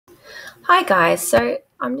Hi guys, so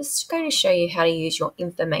I'm just going to show you how to use your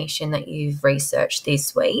information that you've researched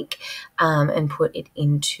this week and put it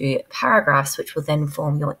into paragraphs, which will then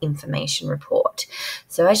form your information report.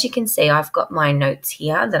 So as you can see, I've got my notes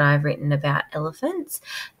here that I've written about elephants,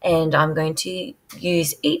 and I'm going to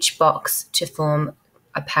use each box to form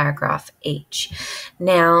a paragraph each.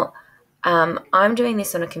 Now, I'm doing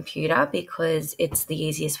this on a computer because it's the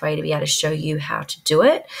easiest way to be able to show you how to do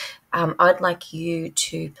it. I'd like you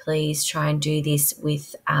to please try and do this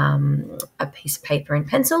with a piece of paper and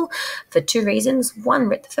pencil for two reasons.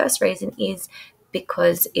 The first reason is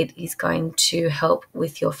because it is going to help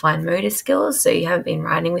with your fine motor skills. So you haven't been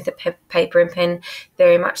writing with a paper and pen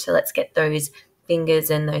very much. So let's get those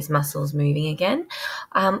fingers and those muscles moving again.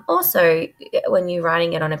 Also, when you're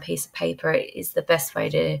writing it on a piece of paper, it is the best way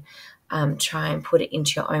to try and put it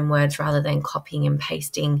into your own words rather than copying and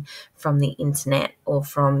pasting from the internet or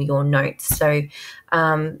from your notes. So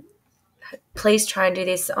please try and do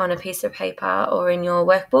this on a piece of paper or in your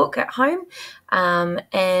workbook at home,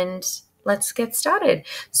 and let's get started.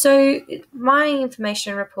 So my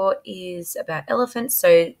information report is about elephants.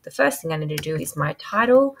 So the first thing I need to do is my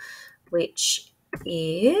title, which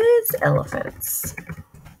is elephants.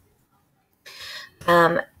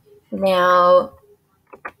 Now,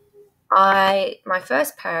 my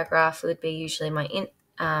first paragraph would be usually my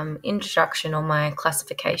introduction or my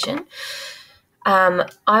classification.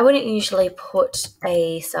 I wouldn't usually put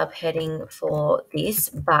a subheading for this,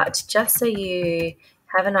 but just so you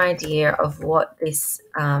have an idea of what this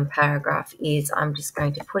paragraph is, I'm just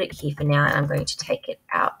going to put it here for now, and I'm going to take it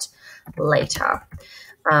out later.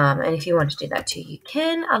 And if you want to do that too, you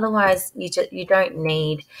can. Otherwise, you don't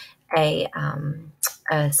need a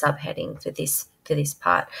subheading for this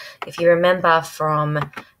part. If you remember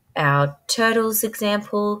from our turtles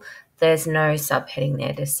example, there's no subheading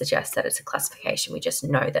there to suggest that it's a classification. We just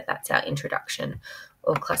know that that's our introduction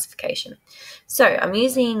or classification. So I'm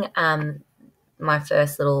using my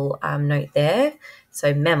first little note there.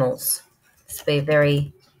 So mammals. This will be a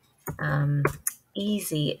very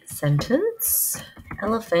easy sentence.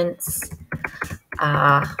 Elephants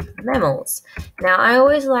are mammals. Now, I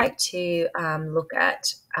always like to look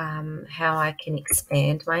at how I can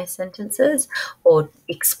expand my sentences or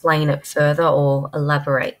explain it further or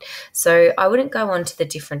elaborate. So I wouldn't go on to the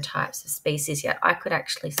different types of species yet. I could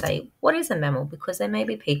actually say, what is a mammal? Because there may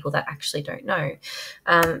be people that actually don't know.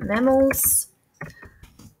 Mammals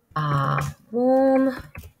are warm-blooded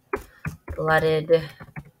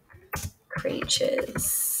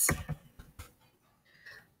creatures.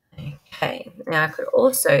 Okay, now I could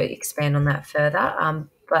also expand on that further,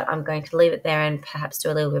 but I'm going to leave it there and perhaps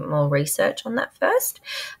do a little bit more research on that first.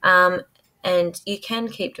 And you can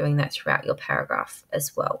keep doing that throughout your paragraph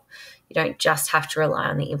as well. You don't just have to rely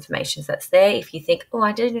on the information that's there. If you think, oh,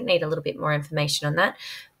 I didn't need a little bit more information on that,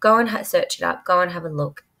 go and search it up, go and have a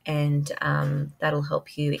look, and that'll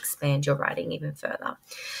help you expand your writing even further.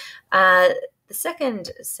 The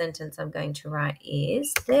second sentence I'm going to write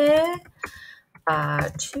is there are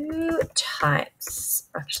two types.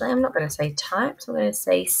 Actually, I'm not going to say types. I'm going to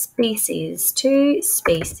say species. Two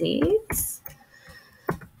species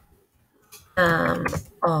of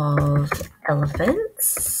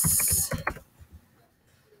elephants.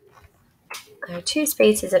 There are two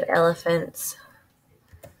species of elephants.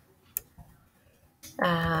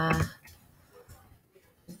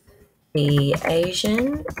 The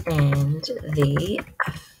Asian and the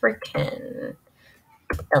African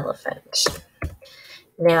elephant.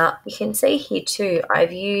 Now, you can see here too,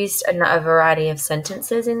 I've used a variety of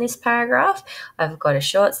sentences in this paragraph. I've got a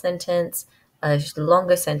short sentence, a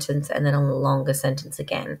longer sentence, and then a longer sentence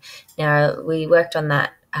again. Now, we worked on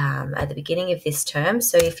that at the beginning of this term.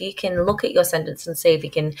 So if you can look at your sentence and see if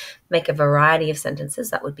you can make a variety of sentences,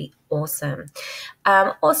 that would be awesome.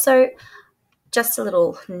 Also, just a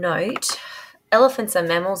little note, elephants are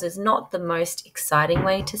mammals is not the most exciting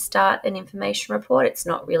way to start an information report. It's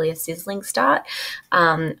not really a sizzling start.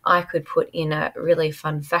 I could put in a really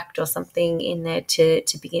fun fact or something in there to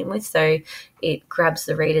begin with, so it grabs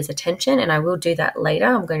the reader's attention, and I will do that later.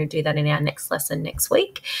 I'm going to do that in our next lesson next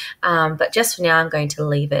week. But just for now, I'm going to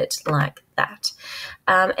leave it like that.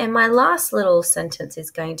 And my last little sentence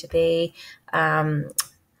is going to be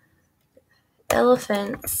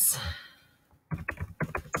elephants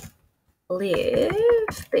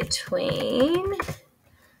live between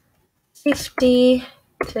 50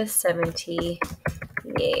 to 70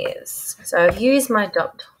 years. So I've used my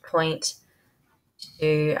dot point to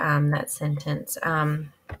do that sentence.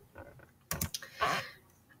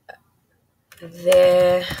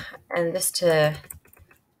 There, and just to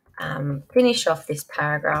finish off this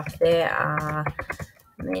paragraph, there are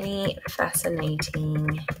many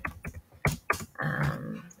fascinating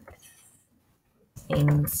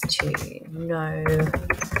things to know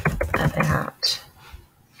about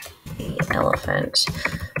the elephant,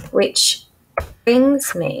 which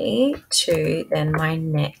brings me to then my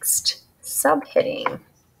next subheading.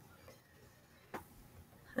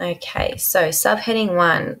 Okay, so subheading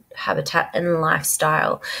 1, habitat and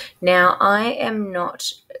lifestyle. Now, I am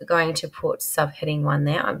not going to put subheading 1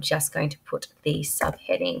 there. I'm just going to put the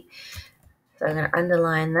subheading. So I'm going to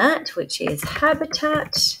underline that, which is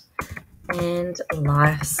habitat and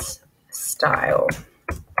lifestyle.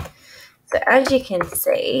 So as you can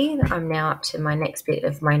see, I'm now up to my next bit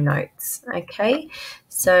of my notes. Okay,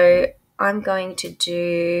 so I'm going to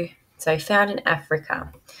do, so found in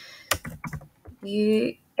Africa,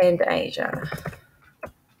 and Asia.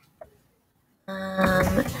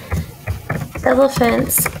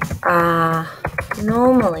 Elephants are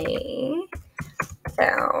normally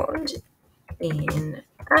found in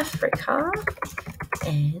Africa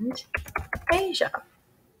and Asia.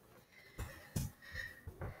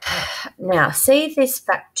 Now, see this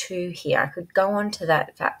fact 2 here. I could go on to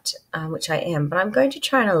that fact, which I am, but I'm going to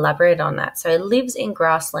try and elaborate on that. So it lives in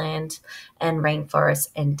grassland and rainforests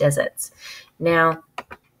and deserts. Now,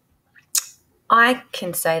 I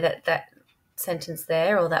can say that sentence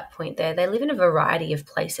there, or that point there, they live in a variety of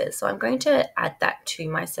places. So I'm going to add that to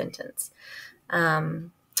my sentence.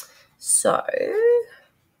 So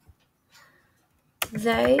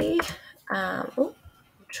they,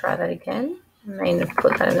 try that again. I may have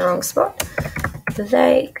put that in the wrong spot.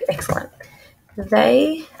 Excellent.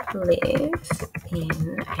 They live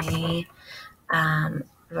in a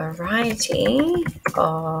variety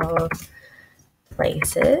of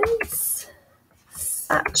places,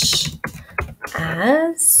 such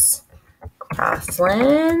as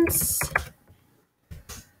grasslands,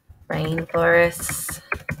 rainforests,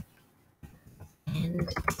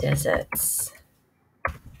 and deserts.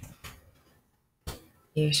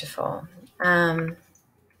 Beautiful.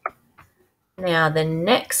 Now, the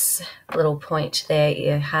next little point there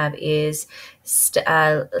you have is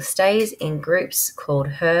stays in groups called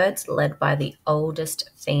herds led by the oldest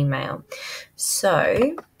female.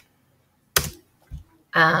 So,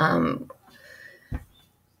 I'm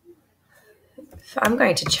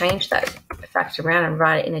going to change that fact around and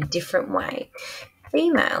write it in a different way.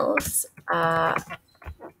 Females are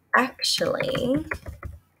actually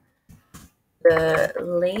the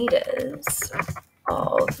leaders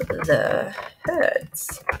of the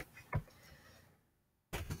herds.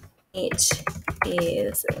 It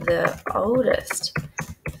is the oldest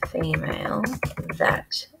female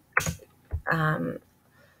that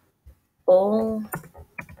all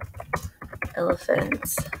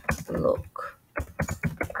elephants look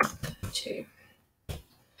up to.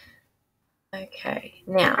 Okay,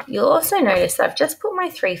 now you'll also notice that I've just put my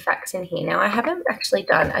 3 facts in here. Now, I haven't actually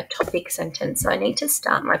done a topic sentence, so I need to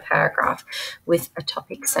start my paragraph with a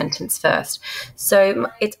topic sentence first.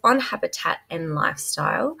 So it's on habitat and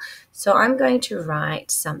lifestyle. So I'm going to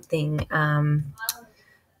write something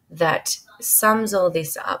that sums all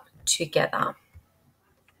this up together.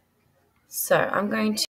 So I'm going to